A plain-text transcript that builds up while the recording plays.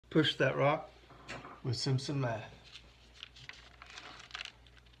push that rock with some math.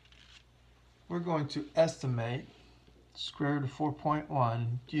 We're going to estimate square root of 4.1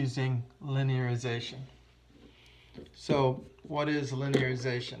 using linearization. So what is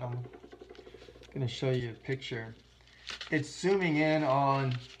linearization? I'm going to show you a picture. It's zooming in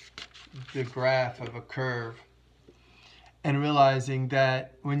on the graph of a curve and realizing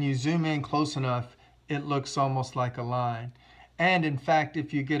that when you zoom in close enough, it looks almost like a line. And in fact,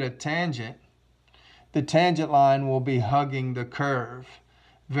 if you get a tangent, the tangent line will be hugging the curve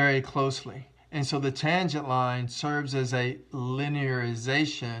very closely. And so the tangent line serves as a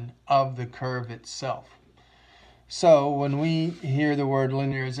linearization of the curve itself. So when we hear the word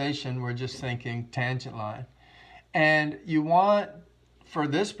linearization, we're just thinking tangent line. And you want, for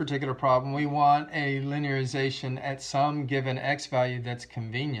this particular problem, we want a linearization at some given x value that's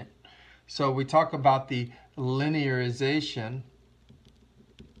convenient. So we talk about the linearization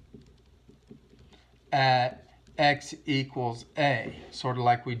at x equals a, sort of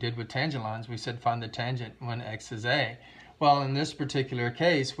like we did with tangent lines. We said find the tangent when x is a. Well, in this particular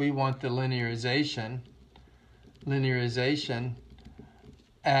case, we want the linearization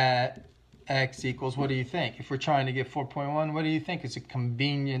at x equals, what do you think? If we're trying to get 4.1, what do you think is a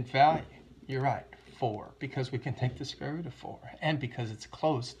convenient value? You're right, 4, because we can take the square root of 4, and because it's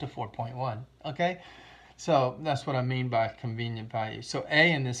close to 4.1, okay? So that's what I mean by convenient value. So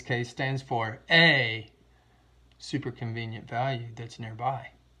a in this case stands for a super convenient value that's nearby.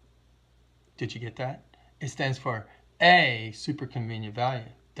 Did you get that? It stands for a super convenient value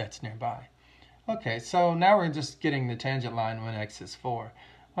that's nearby. Okay, so now we're just getting the tangent line when x is 4.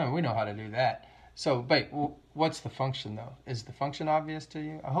 Well, we know how to do that. So, wait, what's the function though? Is the function obvious to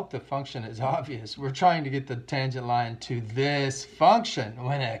you? I hope the function is obvious. We're trying to get the tangent line to this function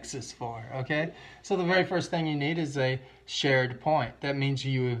when x is 4, okay? So the very first thing you need is a shared point. That means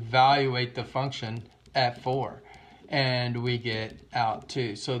you evaluate the function at 4, and we get out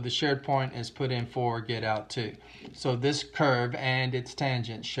 2. So the shared point is put in 4, get out 2. So this curve and its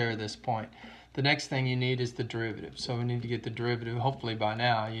tangent share this point. The next thing you need is the derivative. So we need to get the derivative. Hopefully by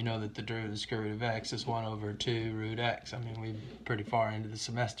now you know that the derivative of the square root of x is 1 over 2 root x. I mean, we're pretty far into the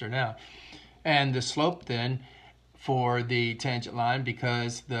semester now. And the slope then for the tangent line,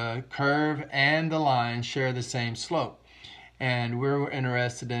 because the curve and the line share the same slope. And we're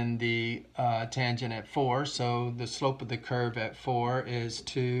interested in the tangent at 4. So the slope of the curve at 4 is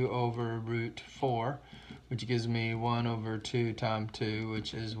 2 over root 4. Which gives me 1 over 2 times 2,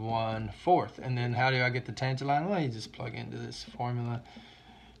 which is 1/4. And then how do I get the tangent line? Well, you just plug into this formula.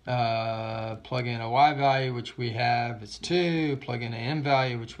 Plug in a y value, which we have is 2. Plug in a m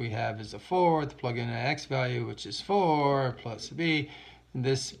value, which we have is 1/4. Plug in an x value, which is 4, plus b. And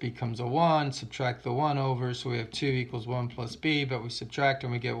this becomes a 1. Subtract the 1 over, so we have 2 equals 1 plus b, but we subtract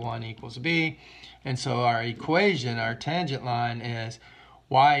and we get 1 equals b. And so our equation, our tangent line is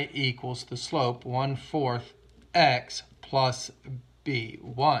y equals the slope 1/4 x plus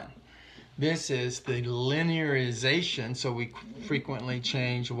b1. This is the linearization, so we frequently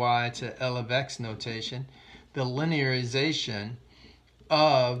change y to L of x notation. The linearization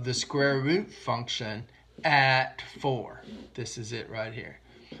of the square root function at 4. This is it right here.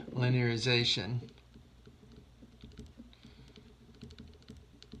 Linearization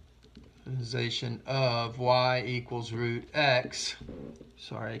of y equals root x.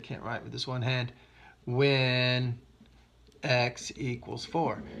 Sorry, I can't write with this one hand. When x equals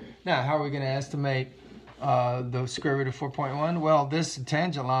 4. Now, how are we going to estimate the square root of 4.1? Well, this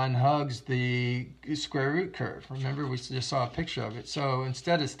tangent line hugs the square root curve. Remember, we just saw a picture of it. So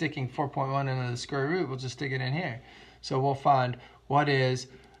instead of sticking 4.1 into the square root, we'll just stick it in here. So we'll find what is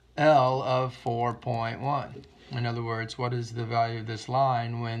L of 4.1. In other words, what is the value of this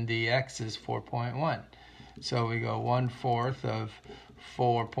line when the x is 4.1? So we go 1/4 of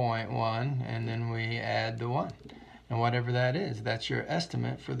 4.1, and then we add the 1. And whatever that is, that's your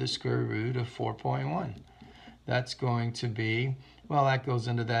estimate for the square root of 4.1. That's going to be, well, that goes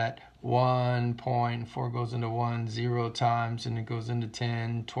into that 1.4 goes into 1 0 times, and it goes into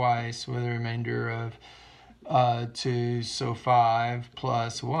 10 twice with a remainder of 2, so 5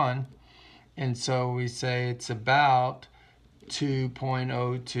 plus 1. And so we say it's about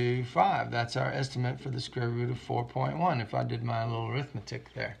 2.025. That's our estimate for the square root of 4.1 if I did my little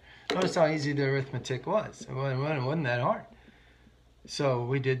arithmetic there. Notice how easy the arithmetic was. It wasn't that hard. So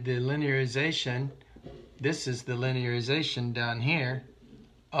we did the linearization. This is the linearization down here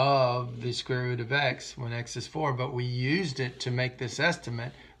of the square root of x when x is 4, but we used it to make this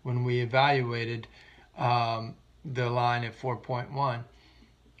estimate when we evaluated the line at 4.1.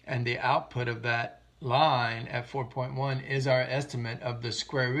 And the output of that line at 4.1 is our estimate of the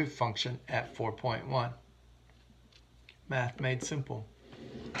square root function at 4.1. Math made simple.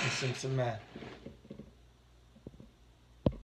 The Simpson math.